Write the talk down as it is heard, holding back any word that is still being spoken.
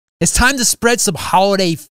It's time to spread some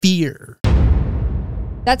holiday fear.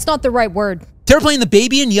 That's not the right word. They're playing The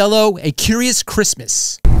Baby in Yellow, A Curious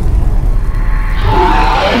Christmas.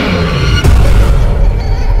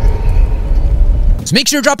 So make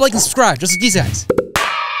sure to drop a like and subscribe, just like these guys.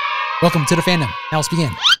 Welcome to the fandom. Now let's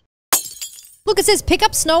begin. Look, it says pick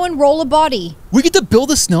up snow and roll a body. We get to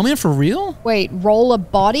build a snowman for real? Wait, roll a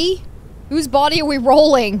body? Whose body are we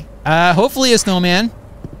rolling? Hopefully a snowman.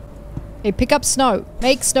 Hey, pick up snow.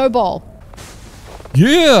 Make snowball.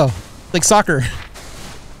 Yeah, like soccer.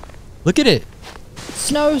 Look at it.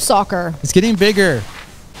 Snow soccer. It's getting bigger.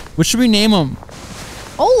 What should we name him?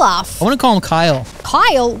 Olaf. I want to call him Kyle.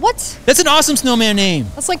 Kyle? What? That's an awesome snowman name.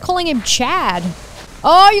 That's like calling him Chad.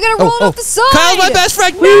 Oh, you gotta roll it off the side. Kyle's my best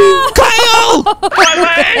friend. No! Kyle!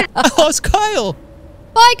 I lost Kyle.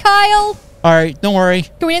 Bye, Kyle. All right, don't worry.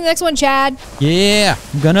 Can we name the next one Chad? Yeah,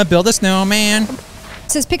 I'm gonna build a snowman.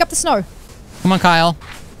 It says pick up the snow. Come on, Kyle.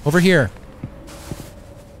 Over here.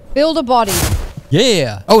 Build a body.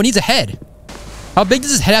 Yeah. Oh, it needs a head. How big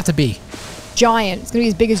does his head have to be? Giant. It's gonna be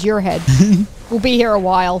as big as your head. We'll be here a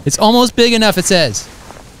while. It's almost big enough, it says.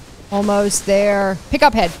 Almost there. Pick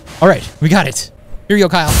up head. All right, we got it. Here you go,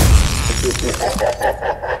 Kyle.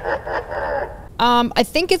 I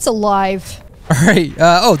think it's alive. All right.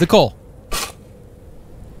 Oh, the coal.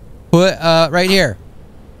 Put right here.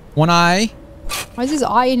 One eye. Why is his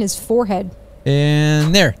eye in his forehead?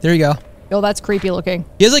 And there. There you go. Oh, that's creepy looking.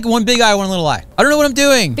 He has like one big eye, one little eye. I don't know what I'm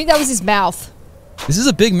doing. I think that was his mouth. This is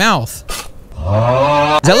a big mouth.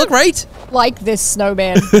 Does that look right? Like this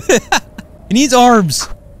snowman. He needs arms.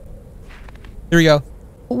 Here we go.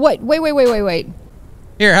 What? Wait.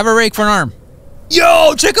 Here, have a rake for an arm.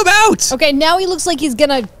 Yo, check him out! Okay, now he looks like he's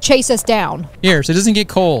gonna chase us down. Here, so it doesn't get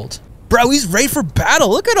cold. Bro, he's ready for battle.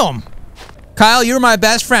 Look at him. Kyle, you're my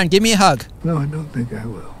best friend. Give me a hug. No, I don't think I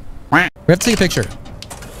will. We have to take a picture.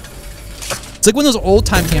 It's like one of those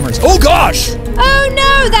old-time cameras. Oh, gosh! Oh,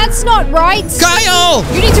 no, that's not right. Kyle!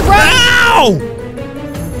 You need to run.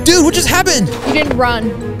 Ow! Dude, what just happened? You didn't run.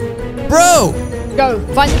 Bro! Go,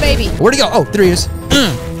 find the baby. Where'd he go? Oh, there he is.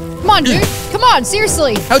 Come on, dude. Come on,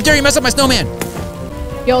 seriously. How dare you mess up my snowman?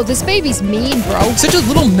 Yo, this baby's mean, bro. Such a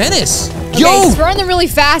little menace. Okay, Yo! he's throwing them really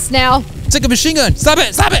fast now. It's like a machine gun. Stop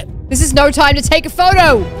it! Stop it! This is no time to take a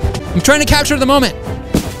photo. I'm trying to capture the moment.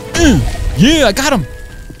 Yeah, I got him.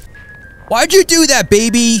 Why'd you do that,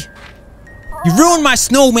 baby? You ruined my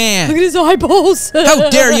snowman. Look at his eyeballs. How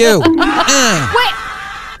dare you? Wait,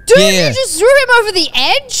 dude, Yeah. you just threw him over the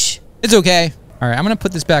edge? It's okay. All right, I'm gonna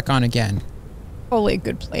put this back on again. Probably a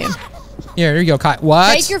good plan. Here you go, Kai.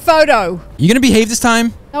 What? Take your photo. You gonna behave this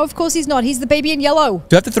time? No, of course he's not. He's the baby in yellow.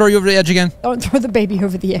 Do I have to throw you over the edge again? Don't throw the baby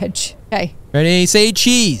over the edge. Okay. Ready? Say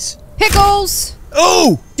cheese. Pickles.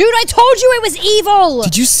 Oh! Dude, I told you it was evil.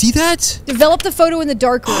 Did you see that? Develop the photo in the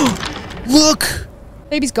dark room. Look!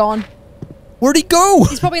 Baby's gone. Where'd he go?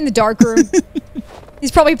 He's probably in the dark room.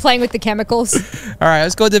 He's probably playing with the chemicals. All right,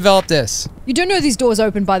 let's go develop this. You do know these doors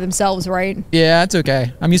open by themselves, right? Yeah, it's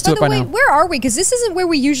okay. I'm used to it by now. Where are we? Because this isn't where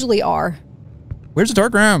we usually are. Where's the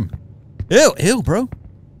dark room? Ew, bro.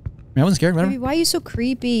 I wasn't scared. Baby, why are you so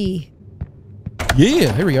creepy?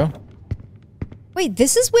 Yeah, here we go. Wait,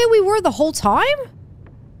 this is where we were the whole time?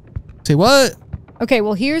 Say what? Okay,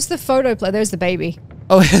 well, here's the photo play. There's the baby.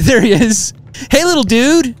 Oh, there he is. Hey, little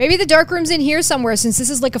dude. Maybe the dark room's in here somewhere since this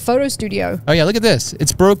is like a photo studio. Oh, yeah, look at this.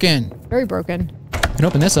 It's broken. Very broken. I can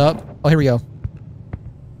open this up. Oh, here we go.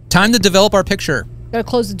 Time to develop our picture. Gotta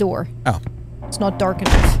close the door. Oh. It's not dark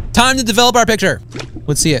enough. Time to develop our picture.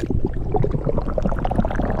 Let's see it.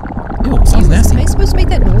 Ew, sounds nasty. Am I supposed to make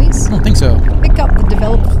that noise? I don't think so. Pick up the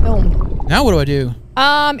developed film. Now what do I do?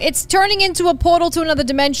 It's turning into a portal to another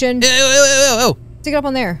dimension. Ew. Stick it up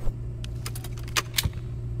on there.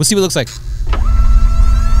 We'll see what it looks like.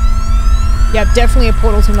 Yeah, definitely a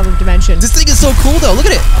portal to another dimension. This thing is so cool, though. Look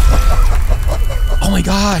at it. Oh my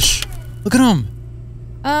gosh. Look at him.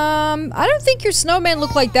 I don't think your snowman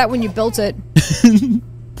looked like that when you built it.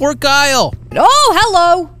 Poor Kyle. Oh,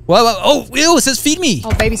 hello. Whoa. Oh, ew, it says feed me.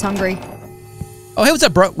 Oh, baby's hungry. Oh, hey, what's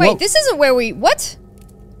up, bro? Wait, Whoa. this isn't where we... What?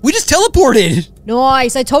 We just teleported.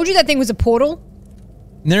 Nice. I told you that thing was a portal.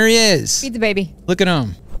 And there he is. Feed the baby. Look at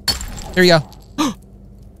him. Here you go.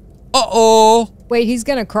 Uh-oh. Wait, he's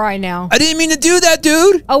gonna cry now. I didn't mean to do that,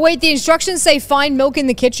 dude. Oh, wait, the instructions say find milk in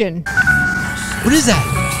the kitchen. What is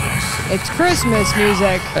that? It's Christmas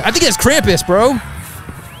music. I think that's Krampus, bro.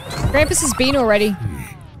 Krampus has been already.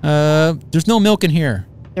 There's no milk in here.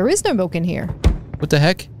 There is no milk in here. What the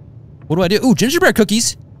heck? What do I do? Ooh, gingerbread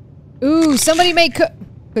cookies. Ooh, somebody made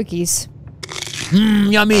cookies.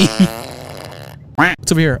 Yummy.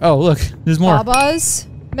 What's over here? Oh, look, there's more. Baba's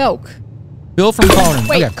milk. Bill from Cauldron.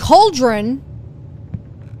 Wait, Okay. cauldron?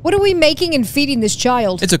 What are we making and feeding this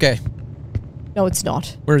child? It's okay. No, it's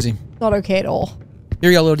not. Where is he? Not okay at all. Here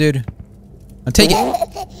you go, little dude. Now take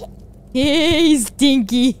it. He's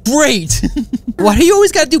stinky. Great. Why do you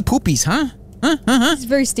always gotta do poopies, huh? He's a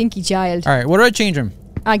very stinky child. All right, what do I change him?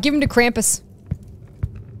 Give him to Krampus.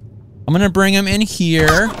 I'm gonna bring him in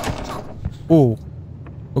here. Oh.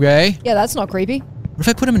 Okay. Yeah, that's not creepy. What if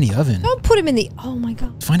I put him in the oven? Don't put him in the... Oh my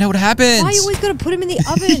god. Find out what happens. Why are you always gonna put him in the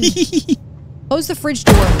oven? Close the fridge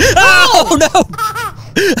door. Oh no!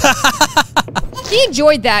 He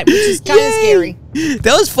enjoyed that, which is kind of scary.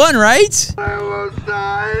 That was fun, right? I almost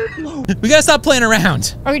died. We gotta stop playing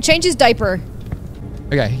around. Okay, change his diaper.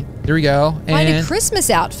 Okay, here we go. Find a And Christmas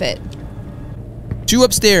outfit. 2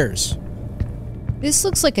 upstairs. This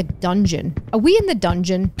looks like a dungeon. Are we in the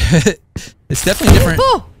dungeon? It's definitely different.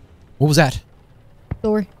 Oh! What was that?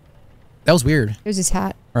 Sorry. That was weird. There's his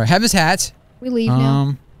hat. All right, have his hat. We leave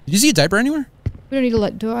now. Did you see a diaper anywhere? We don't need to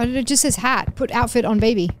let do it. It just says hat. Put outfit on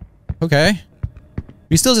baby. Okay.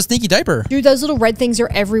 He still has a sneaky diaper. Dude, those little red things are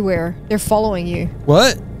everywhere. They're following you.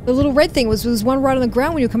 What? The little red thing was one right on the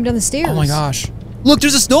ground when you were coming down the stairs. Oh my gosh. Look,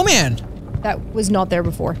 there's a snowman. That was not there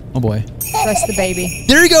before. Oh boy. That's the baby.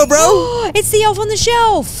 There you go, bro. It's the elf on the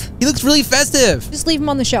shelf. He looks really festive. Just leave him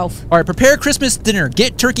on the shelf. All right, prepare Christmas dinner.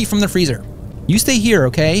 Get turkey from the freezer. You stay here,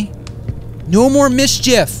 okay? No more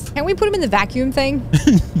mischief. Can't we put him in the vacuum thing?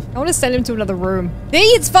 I want to send him to another room. See,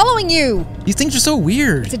 it's following you. These things are so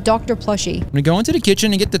weird. It's a Dr. Plushie. I'm gonna go into the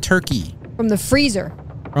kitchen and get the turkey From the freezer.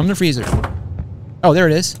 from the freezer. Oh, there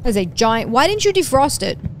it is. There's a giant... Why didn't you defrost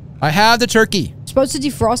it? I have the turkey. You're supposed to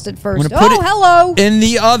defrost it first. I'm gonna put it hello. in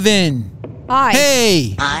the oven. Hi.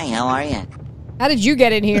 Hey. Hi, how are you? How did you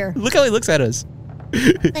get in here? Look how he looks at us.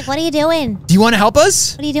 Like, what are you doing? Do you want to help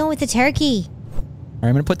us? What are you doing with the turkey? All right,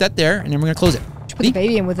 I'm gonna put that there, and then we're gonna close it. Just put the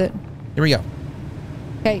baby in with it. Here we go.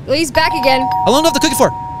 Okay, he's back again. How long do I have to cook it for?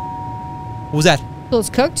 What was that? So it's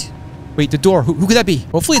cooked? Wait, the door. Who could that be?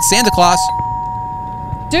 Hopefully it's Santa Claus.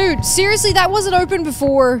 Dude, seriously, that wasn't open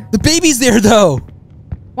before. The baby's there, though.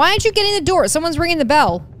 Why aren't you getting the door? Someone's ringing the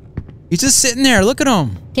bell. He's just sitting there. Look at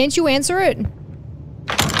him. Can't you answer it?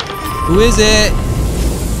 Who is it?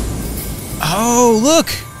 Oh, look.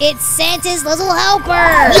 It's Santa's little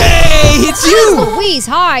helper! Hey, it's you. Louise,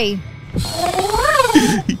 hi.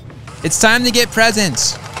 It's time to get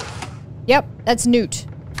presents. Yep, that's Newt.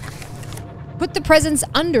 Put the presents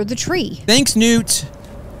under the tree. Thanks, Newt.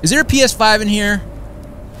 Is there a PS5 in here?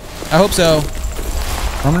 I hope so.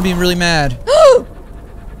 Or I'm gonna be really mad.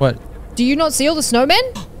 What? Do you not see all the snowmen?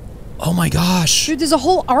 Oh my gosh. Dude, there's a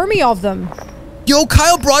whole army of them. Yo,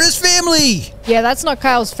 Kyle brought his family. Yeah, that's not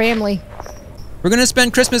Kyle's family. We're gonna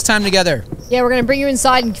spend Christmas time together. Yeah, we're gonna bring you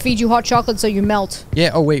inside and feed you hot chocolate so you melt. Yeah,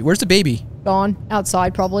 oh wait, where's the baby? Gone.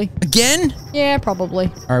 Outside, probably. Again? Yeah, probably.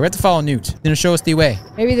 All right, we have to follow Newt. He's gonna show us the way.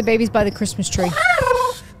 Maybe the baby's by the Christmas tree.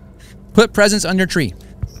 Put presents under tree.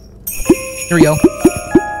 Here we go.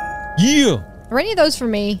 Yeah. Are any of those for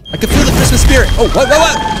me? I can feel the Christmas spirit. Oh, what?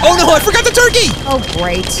 Oh no, I forgot the turkey. Oh,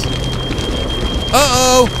 great.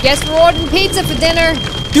 Uh-oh. Guess we're ordering pizza for dinner.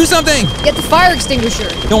 Do something. Get the fire extinguisher.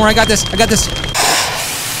 Don't worry, I got this. I got this.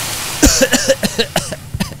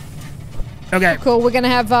 Okay. Cool, we're gonna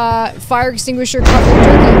have fire extinguisher covered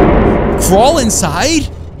turkey. Crawl inside?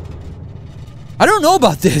 I don't know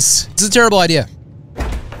about this. This is a terrible idea. I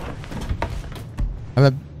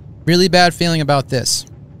have a really bad feeling about this.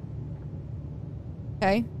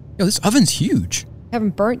 Okay. Yo, this oven's huge.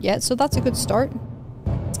 Haven't burnt yet, so that's a good start.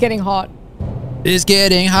 It's getting hot. It's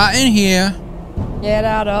getting hot in here. Get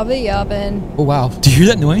out of the oven. Oh, wow. Do you hear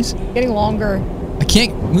that noise? Getting longer. I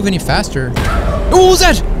can't move any faster. Oh, what was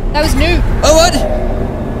that? That was new. Oh, what?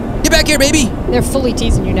 Get back here, baby. They're fully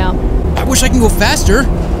teasing you now. I wish I can go faster.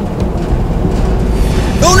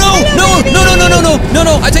 Oh, no. No, no, no, no, no, no. No,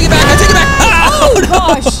 no. I take it back. I take it back. Oh, no.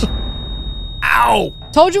 gosh. Ow.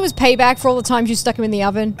 Told you it was payback for all the times you stuck him in the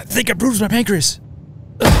oven. I think I bruised my pancreas.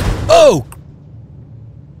 Oh.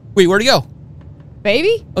 Wait, where'd he go?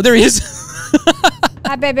 Baby? Oh, there he is.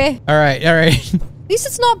 Hi, baby. All right, all right. At least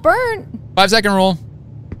it's not burnt. 5-second rule.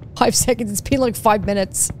 5 seconds. It's been like 5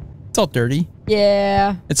 minutes. It's all dirty.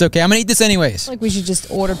 Yeah. It's okay. I'm gonna eat this anyways. Like we should just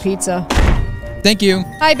order pizza. Thank you.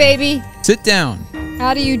 Hi, baby. Sit down.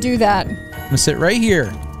 How do you do that? I'm gonna sit right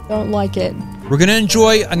here. Don't like it. We're gonna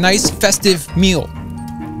enjoy a nice festive meal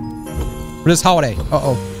for this holiday.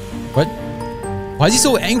 Uh-oh. What? Why is he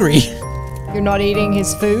so angry? You're not eating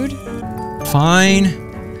his food?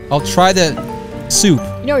 Fine. I'll try the soup.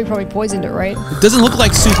 You know he probably poisoned it, right? It doesn't look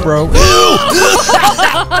like soup, bro.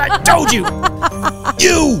 I told you.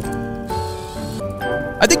 You.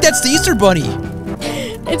 I think that's the Easter Bunny.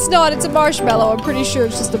 It's not. It's a marshmallow. I'm pretty sure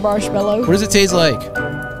it's just a marshmallow. What does it taste like?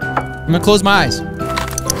 I'm gonna close my eyes.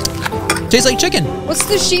 Tastes like chicken. What's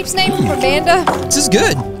the sheep's name? Amanda? This is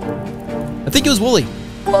good. I think it was Wooly.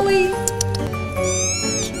 Wooly.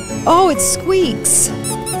 Oh, it squeaks.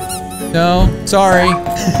 No, sorry.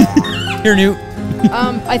 Here, Newt.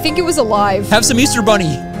 I think it was alive. Have some Easter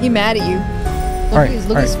Bunny. He mad at you.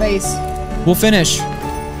 Look at his face. We'll finish.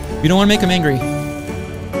 We don't want to make him angry.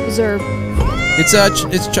 Deserve.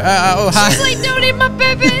 Oh, hi. She's like, don't eat my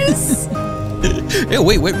babies. Hey,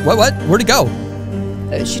 wait, what? Where'd it go?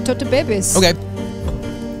 She took the babies. Okay.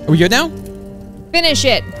 Are we good now? Finish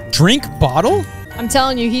it. Drink bottle? I'm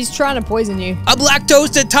telling you, he's trying to poison you. I'm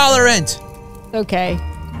lactose intolerant. Okay.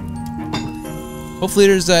 Hopefully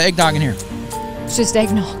there's eggnog in here. It's just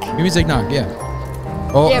eggnog. Maybe it's eggnog, yeah.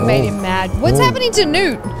 Oh, Yeah, made him mad. What's happening to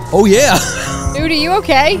Newt? Oh, yeah. Newt, are you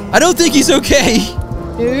okay? I don't think he's okay.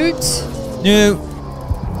 Newt? Newt.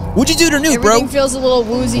 What'd you do to Newt, bro? Everything feels a little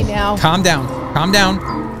woozy now. Calm down. Calm down.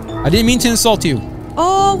 I didn't mean to insult you.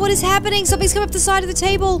 Oh, what is happening? Something's come up the side of the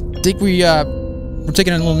table. I think we're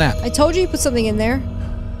taking a little nap. I told you put something in there.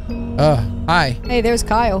 Hi. Hey, there's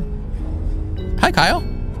Kyle. Hi, Kyle.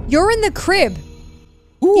 You're in the crib.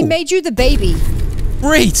 Ooh. He made you the baby.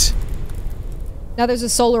 Great. Now there's a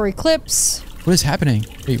solar eclipse. What is happening?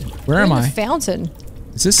 Wait, where am You're in I? the fountain.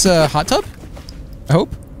 Is this a hot tub? I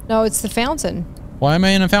hope. No, it's the fountain. Why am I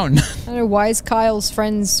in a fountain? I don't know. Why is Kyle's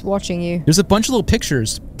friends watching you? There's a bunch of little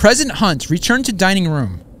pictures. Present hunt. Return to dining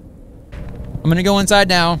room. I'm gonna go inside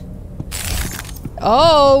now.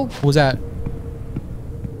 Oh. What was that?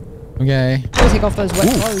 Okay. I'm gonna take off those wet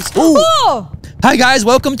clothes. Ooh. Oh! Hi guys,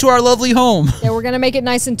 welcome to our lovely home. Yeah, we're gonna make it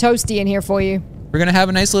nice and toasty in here for you. We're gonna have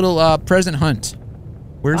a nice little present hunt.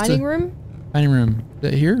 Where's Dining the room? dining room?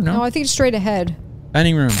 Is it here? No. No, I think it's straight ahead.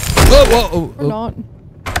 Dining room. Whoa. Or not.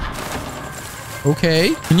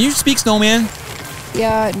 Okay. Can you speak, Snowman?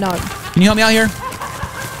 Yeah, no. Can you help me out here?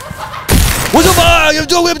 What's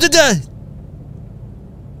up?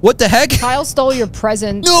 What the heck? Kyle stole your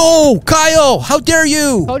present. No, Kyle! How dare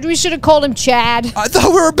you? Told you we should have called him Chad. I thought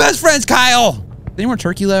we were best friends, Kyle. Is any more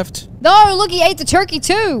turkey left? No, look, he ate the turkey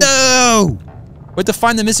too. No. We have to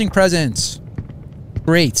find the missing presents.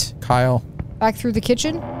 Great, Kyle. Back through the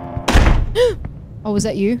kitchen. Oh, was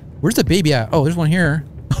that you? Where's the baby at? Oh, there's one here.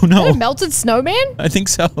 Oh Is that no. a melted snowman? I think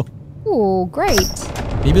so. Ooh, great.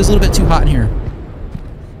 Maybe it's a little bit too hot in here.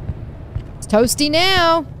 It's toasty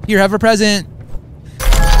now. Here, have a present.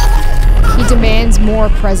 He demands more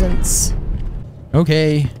presents.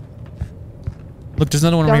 Okay. Look, there's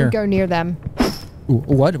another one over here. Don't go near them. Ooh,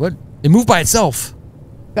 what? What? It moved by itself.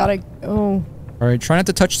 Gotta. Oh, All right, try not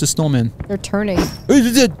to touch the snowman. they're turning.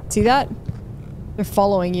 It did. See that? They're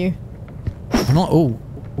following you. I don't. Oh,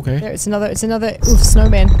 okay. There, it's another. Ooh,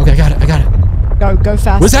 snowman. Okay, I got it. I got it. Go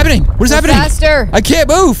faster. What's happening? What is Go happening? faster. I can't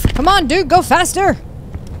move. Come on, dude, go faster. All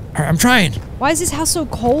right, I'm trying. Why is this house so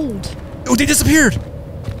cold? Oh, they disappeared.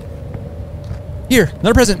 Here,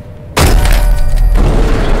 another present.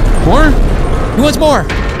 More? Who wants more?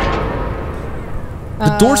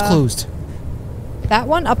 The door's closed. That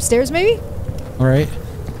one upstairs, maybe? All right.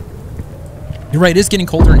 You're right. It is getting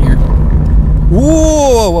colder in here.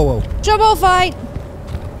 Whoa! Jumbo fight.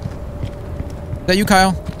 Is that you,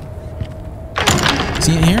 Kyle?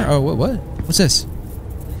 See it in here? Oh, what? What's this?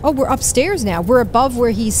 Oh, we're upstairs now. We're above where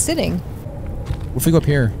he's sitting. What if we go up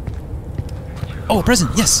here? Oh, a present.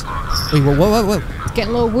 Yes. Wait, whoa. It's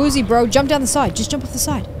getting a little woozy, bro. Jump down the side. Just jump off the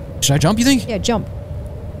side. Should I jump, you think? Yeah, jump.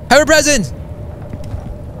 Have a present.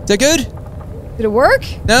 Is that good? Did it work?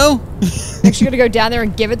 No? Actually gonna go down there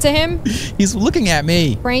and give it to him? He's looking at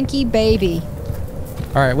me. Frankie baby.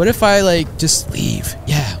 All right, what if I, like, just leave?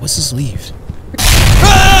 Yeah, let's just leave.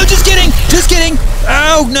 Oh, just kidding! Just kidding!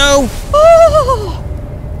 Oh, no! Oh!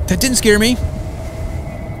 That didn't scare me.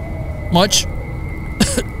 Much.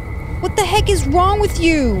 What the heck is wrong with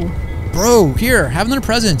you? Bro, here, have another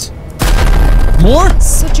present. More?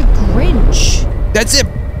 Such a Grinch. That's it,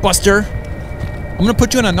 Buster. I'm gonna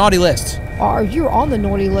put you on a naughty list. Oh, you're on the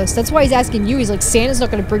naughty list. That's why he's asking you. He's like, Santa's not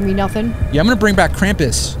gonna bring me nothing. Yeah, I'm gonna bring back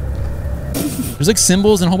Krampus. There's like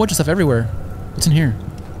symbols and a whole bunch of stuff everywhere. What's in here?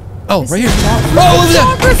 Oh, right here. Oh, what was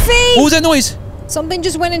that? Photography! What was that noise? Something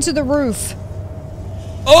just went into the roof.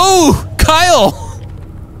 Oh, Kyle!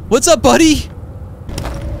 What's up, buddy?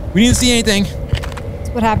 We didn't see anything. That's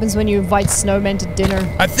what happens when you invite snowmen to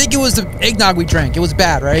dinner. I think it was the eggnog we drank. It was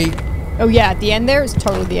bad, right? Oh yeah, at the end there is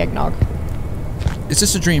totally the eggnog. It's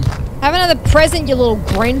just a dream. Have another present, you little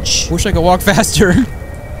Grinch. Wish I could walk faster.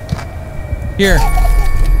 Here.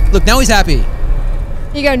 Look, now he's happy.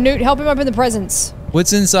 Here you go, Newt. Help him open the presents.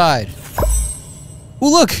 What's inside? Oh,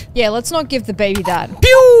 look. Yeah, let's not give the baby that.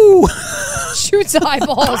 Pew! Shoots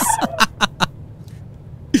eyeballs. How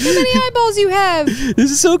many eyeballs you have? This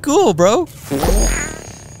is so cool, bro.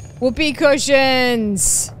 Whoopee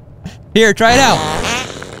cushions. Here, try it out.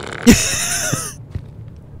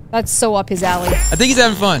 That's so up his alley. I think he's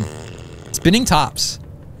having fun. Spinning tops.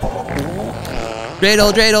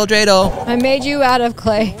 Dreidel, dreidel, dreidel. I made you out of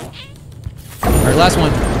clay. All right, last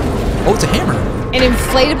one. Oh, it's a hammer. An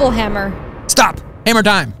inflatable hammer. Stop. Hammer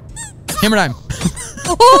time. Hammer time.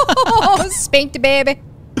 Oh, spanked the baby.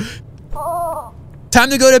 Time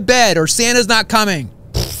to go to bed or Santa's not coming.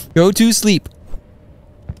 Go to sleep.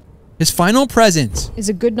 His final present. Is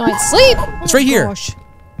a good night's sleep. It's right here. Gosh.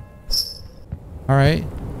 All right.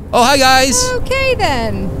 Oh, hi, guys. Okay,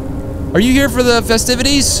 then. Are you here for the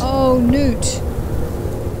festivities? Oh, Newt.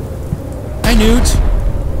 Hi, Newt.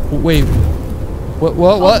 Wait. What?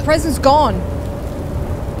 Oh, the present's gone.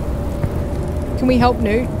 Can we help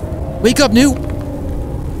Newt? Wake up, Newt.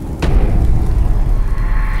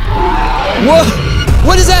 Whoa.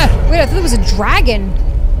 What is that? Wait, I thought it was a dragon.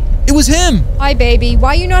 It was him. Hi, baby. Why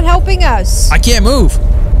are you not helping us? I can't move.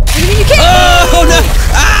 What do you mean you can't? Oh, no.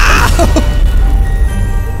 Ah!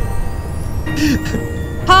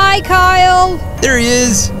 Hi, Kyle. There he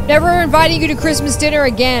is. Never inviting you to Christmas dinner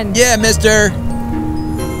again. Yeah, mister.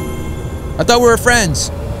 I thought we were friends.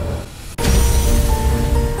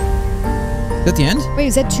 Is that the end? Wait,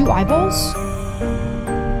 is that 2 eyeballs?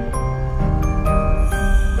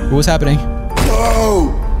 What's happening?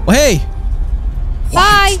 Whoa! Oh, hey.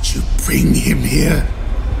 Bye. Did you bring him here?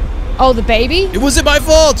 Oh, the baby? It wasn't my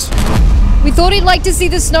fault. We thought he'd like to see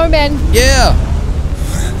the snowman. Yeah.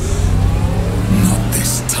 Not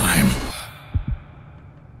this time.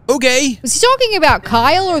 Okay. Was he talking about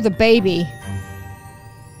Kyle or the baby?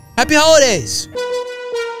 Happy holidays.